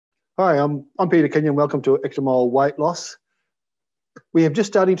Hi, I'm Peter Kenyon. Welcome to Extra Mile Weight Loss. We have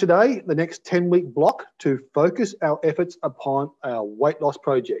just starting today the next 10-week block to focus our efforts upon our weight loss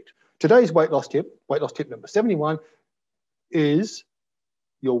project. Today's weight loss tip number 71, is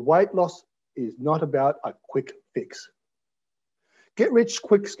your weight loss is not about a quick fix. Get rich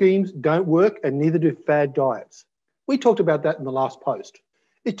quick schemes don't work, and neither do fad diets. We talked about that in the last post.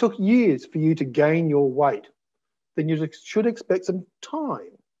 It took years for you to gain your weight. Then you should expect some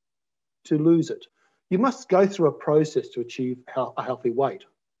time to lose it. You must go through a process to achieve a healthy weight.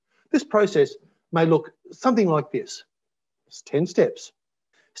 This process may look something like this. It's 10 steps.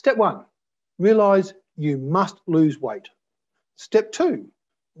 Step 1, realize you must lose weight. Step 2,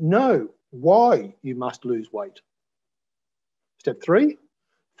 know why you must lose weight. Step 3,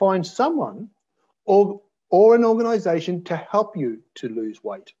 find someone or an organization to help you to lose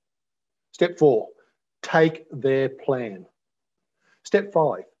weight. Step 4, take their plan. Step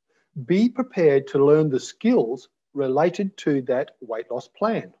 5, be prepared to learn the skills related to that weight loss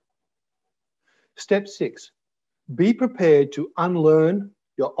plan. Step 6, be prepared to unlearn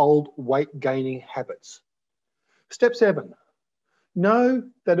your old weight gaining habits. Step 7, know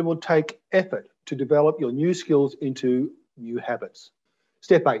that it will take effort to develop your new skills into new habits.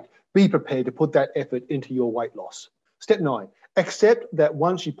 Step 8, be prepared to put that effort into your weight loss. Step 9, accept that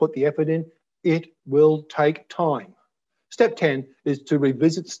once you put the effort in, it will take time. Step 10 is to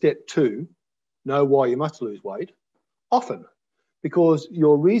revisit step 2, know why you must lose weight, often, because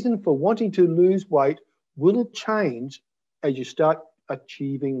your reason for wanting to lose weight will change as you start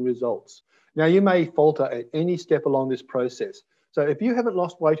achieving results. Now, you may falter at any step along this process. So if you haven't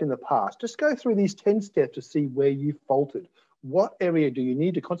lost weight in the past, just go through these 10 steps to see where you faltered. What area do you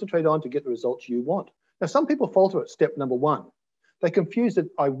need to concentrate on to get the results you want? Now, some people falter at step number 1. They confuse that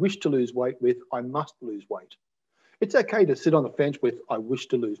I wish to lose weight with I must lose weight. It's okay to sit on the fence with I wish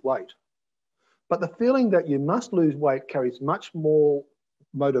to lose weight. But the feeling that you must lose weight carries much more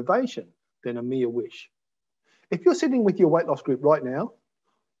motivation than a mere wish. If you're sitting with your weight loss group right now,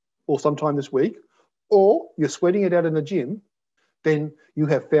 or sometime this week, or you're sweating it out in the gym, then you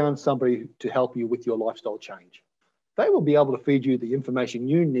have found somebody to help you with your lifestyle change. They will be able to feed you the information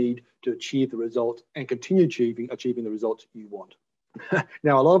you need to achieve the results and continue achieving the results you want.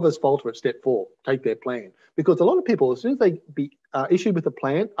 Now, a lot of us falter at step 4, take their plan, because a lot of people, as soon as they be issued with a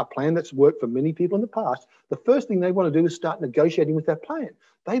plan that's worked for many people in the past, the first thing they want to do is start negotiating with that plan.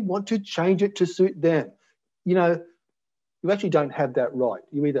 They want to change it to suit them. You know, you actually don't have that right.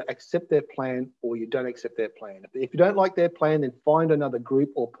 You either accept their plan or you don't accept their plan. If you don't like their plan, then find another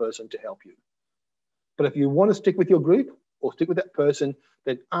group or person to help you. But if you want to stick with your group or stick with that person,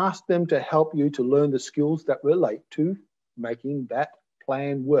 then ask them to help you to learn the skills that relate to making that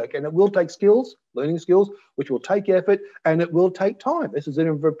plan work. And it will take skills, learning skills, which will take effort, and it will take time. This is an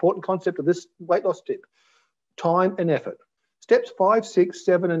important concept of this weight loss tip. Time and effort. Steps 5, 6,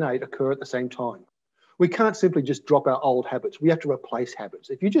 7, and 8 occur at the same time. We can't simply just drop our old habits. We have to replace habits.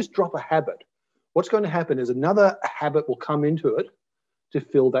 If you just drop a habit, what's going to happen is another habit will come into it to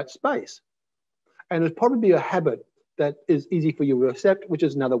fill that space. And it'll probably be a habit that is easy for you to accept, which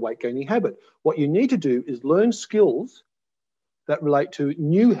is another weight gaining habit. What you need to do is learn skills that relate to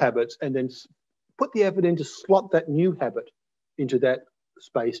new habits and then put the effort in to slot that new habit into that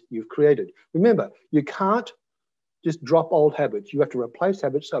space you've created. Remember, you can't just drop old habits. You have to replace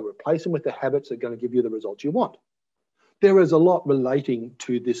habits, so replace them with the habits that are going to give you the results you want. There is a lot relating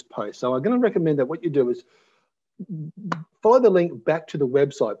to this post. So I'm going to recommend that what you do is follow the link back to the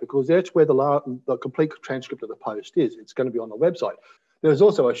website, because that's where the complete transcript of the post is. It's going to be on the website. There's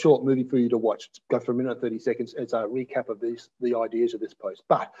also a short movie for you to watch. Go for 1 minute and 30 seconds as a recap of the ideas of this post.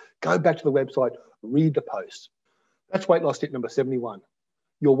 But go back to the website, read the post. That's weight loss tip number 71.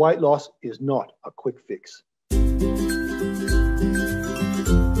 Your weight loss is not a quick fix.